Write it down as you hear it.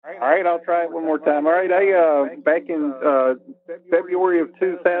All right, I'll try it one more time. All right, I back in February of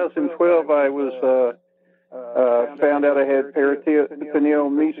 2012, I was found out I had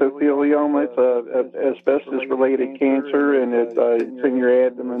peritoneal mesothelioma. It's a asbestos-related cancer, and it's in your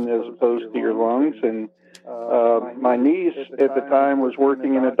abdomen as opposed to your lungs. And my niece at the time was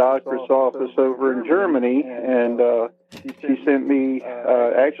working in a doctor's office over in Germany, and she sent me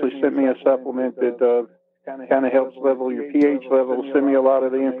actually sent me a supplement that kind of helps level your pH level, send me a lot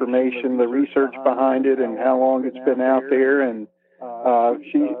of the information, the research behind it, and how long it's been out there. And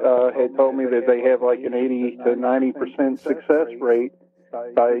she had told me that they have like an 80 to 90% success rate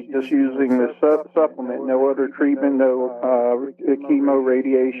by just using the supplement, no other treatment, no chemo,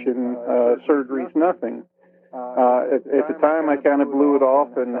 radiation, surgeries, nothing. At the time, I kind of blew it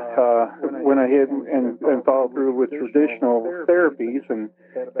off and went ahead and followed through with traditional therapies, and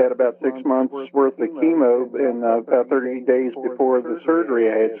had about 6 months worth of chemo, and about 30 days before the surgery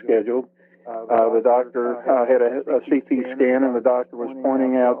I had scheduled. The doctor had a CT scan, and the doctor was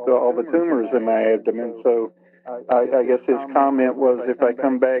pointing out all the tumors in my abdomen. So I guess his comment was, if I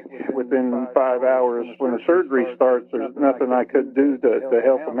come back within 5 hours when the surgery starts, there's nothing I could do to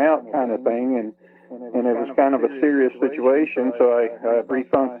help him out, kind of thing. And it was kind of a serious situation, so I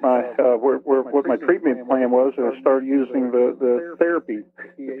refunked my what my treatment plan was, and I started using the therapy,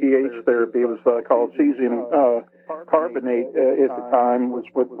 the pH therapy. It was called cesium carbonate at the time, was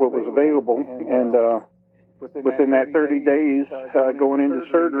what was available. And within that 30 days going into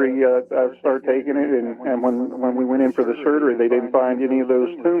surgery, I started taking it, and when we went in for the surgery, they didn't find any of those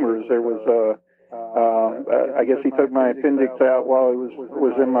tumors. There was I guess he took my appendix out while it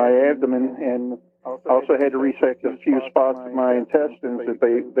was in my abdomen, and also had to resect a few spots of my intestines that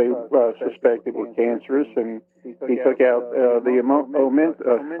they suspected were cancerous, and he took out the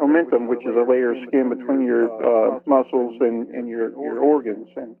omentum, which is a layer of skin between your muscles and your organs.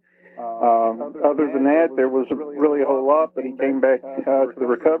 And other than that, there was really a whole lot, but he came back to the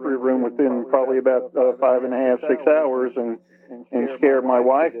recovery room within probably about 5.5, 6 hours, and scared my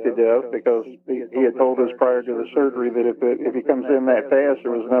wife to death, because he had told us prior to the surgery that if he comes in that fast,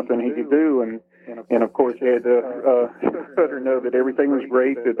 there was nothing he could do. And of course, he had to let her know that everything was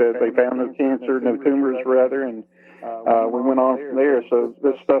great, that they found no cancer, no tumors, rather, and we went on from there. So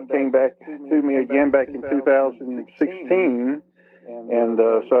this stuff came back to me again back in 2016. And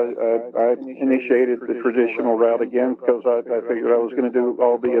so I initiated the traditional route again, because I figured I was going to do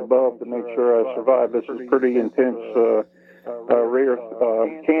all the above to make sure I survived. This is pretty intense, rare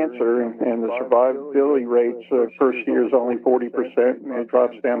cancer, and the survivability rates first year is only 40%, and it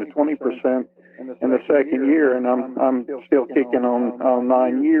drops down to 20% in the second year. And I'm still kicking on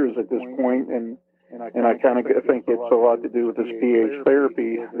 9 years at this point, and I kind of think it's a lot to do with this pH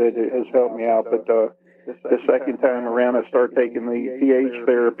therapy that it has helped me out. But the second time around, I started taking the pH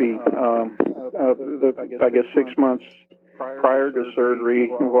therapy, I guess 6 months prior to surgery,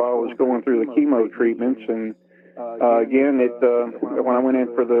 while I was going through the chemo treatments. And again, when I went in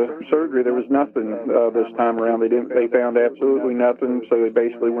for the surgery, there was nothing this time around. They found absolutely nothing. So they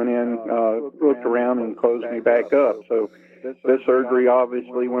basically went in, looked around, and closed me back up. So this surgery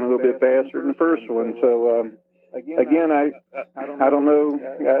obviously went a little bit faster than the first one. So again, I don't know.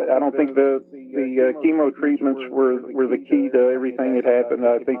 I don't think the chemo treatments were the key to everything that happened.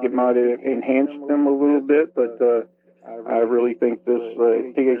 I think it might have enhanced them a little bit, but I really think this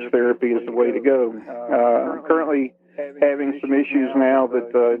pH therapy is the way to go. I'm currently having some issues now that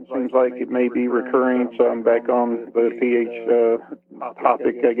it seems like it may be recurring, so I'm back on the pH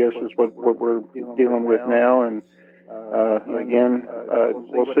topic, I guess, is what we're dealing with now. And again,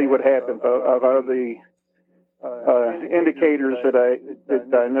 we'll see what happens. Of the indicators that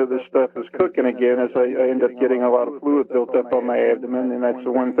I know this stuff is cooking again, as I end up getting a lot of fluid built up on my abdomen, and that's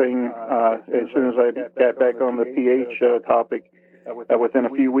the one thing. As soon as I got back on the pH topic, within a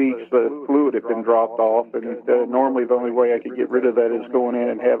few weeks, the fluid had been dropped off, and normally the only way I could get rid of that is going in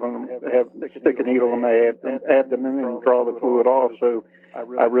and stick a needle in my abdomen and draw the fluid off. So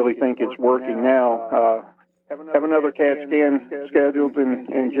I really think it's working now. Have another CAT scan scheduled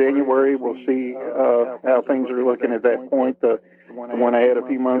in January. We'll see how things are looking at that point. The one I had a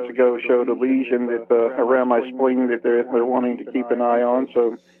few months ago showed a lesion that around my spleen that they're wanting to keep an eye on.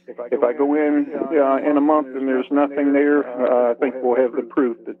 So if I go in a month and there's nothing there, I think we'll have the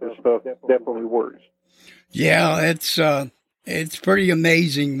proof that this stuff definitely works. Yeah, it's pretty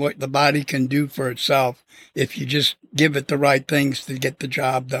amazing what the body can do for itself if you just give it the right things to get the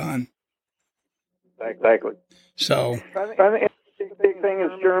job done. Exactly. So the big thing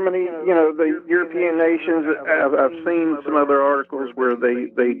is Germany. You know, the European nations. I've seen some other articles where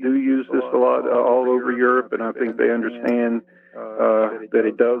they do use this a lot all over Europe, and I think they understand that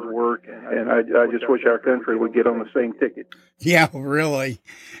it does work, and I just wish our country would get on the same ticket. Yeah, really.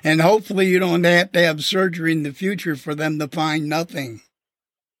 And hopefully you don't have to have surgery in the future for them to find nothing.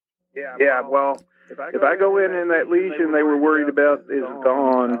 Yeah, well, if I go in and that lesion they were worried about is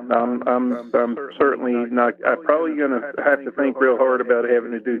gone, I'm certainly not. I'm probably going to have to think real hard about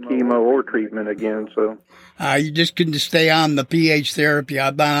having to do chemo or treatment again. So you just can stay on the pH therapy.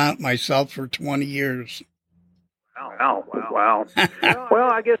 I've been on it myself for 20 years. Wow.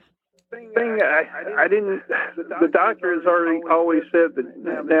 Well, I guess I didn't. The doctor has always said that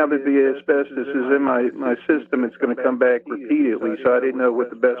now that the asbestos is in my system, it's going to come back repeatedly. So I didn't know what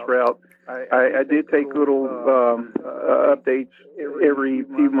the best route. I did take little updates every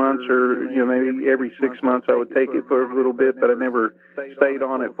few months, or maybe every 6 months. I would take it for a little bit, but I never stayed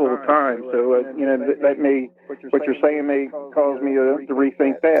on it full time. So that may, what you're saying may cause me to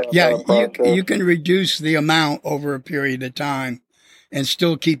rethink that. Yeah, you can reduce the amount over a period of time and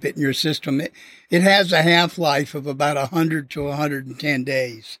still keep it in your system. It has a half-life of about 100 to 110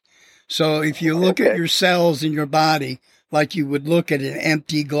 days. So if you look at your cells in your body like you would look at an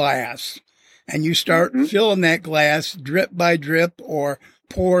empty glass, and you start filling that glass drip by drip or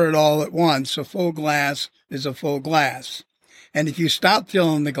pour it all at once, a full glass is a full glass. And if you stop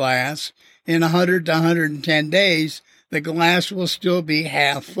filling the glass, in 100 to 110 days, the glass will still be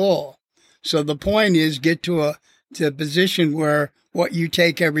half full. So the point is get to a position where what you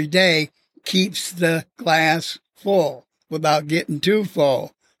take every day keeps the glass full without getting too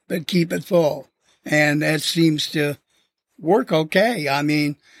full, but keep it full. And that seems to work okay. I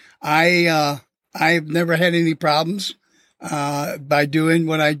mean, I've never had any problems by doing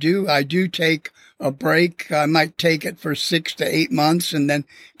what I do. I do take a break. I might take it for 6 to 8 months and then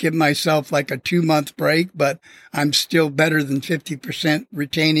give myself like a 2-month break, but I'm still better than 50%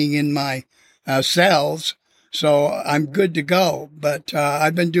 retaining in my cells. So I'm good to go. But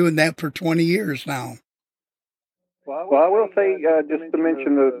I've been doing that for 20 years now. Well, I will say, just to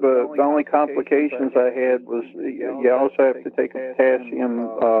mention, the only complications I had was you also have to take a potassium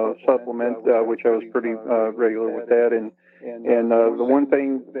supplement, which I was pretty regular with that. And the one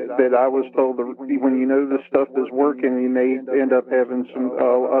thing that I was told, when you know this stuff is working, you may end up having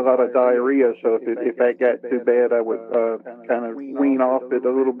a lot of diarrhea. So if that got too bad, I would kind of wean off it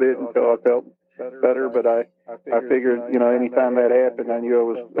a little bit until I felt better. But I figured, anytime that happened, I knew I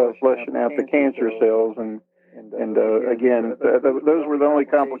was flushing out the cancer cells. And again, those were the only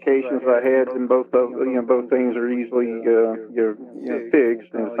complications I had, and both things are easily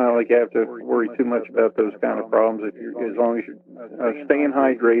fixed, and it's not like you have to worry too much about those kind of problems as long as you're staying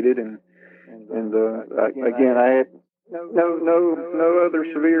hydrated. And again, I had no other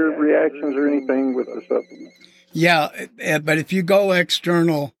severe reactions or anything with the supplement. Yeah, but if you go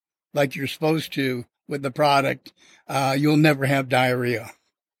external like you're supposed to with the product, you'll never have diarrhea.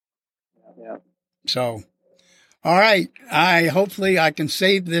 Yeah. So. All right. Hopefully I can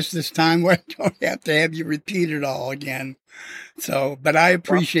save this time where I don't have to have you repeat it all again. So, but I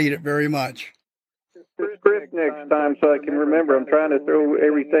appreciate it very much. Script next time so I can remember. I'm trying to throw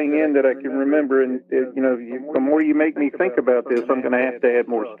everything in that I can remember, and the more you make me think about this, I'm going to have to add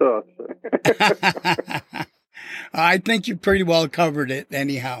more stuff. So. I think you pretty well covered it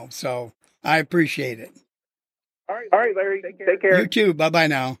anyhow. So I appreciate it. All right, Larry. Take care. You too. Bye-bye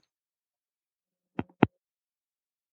now.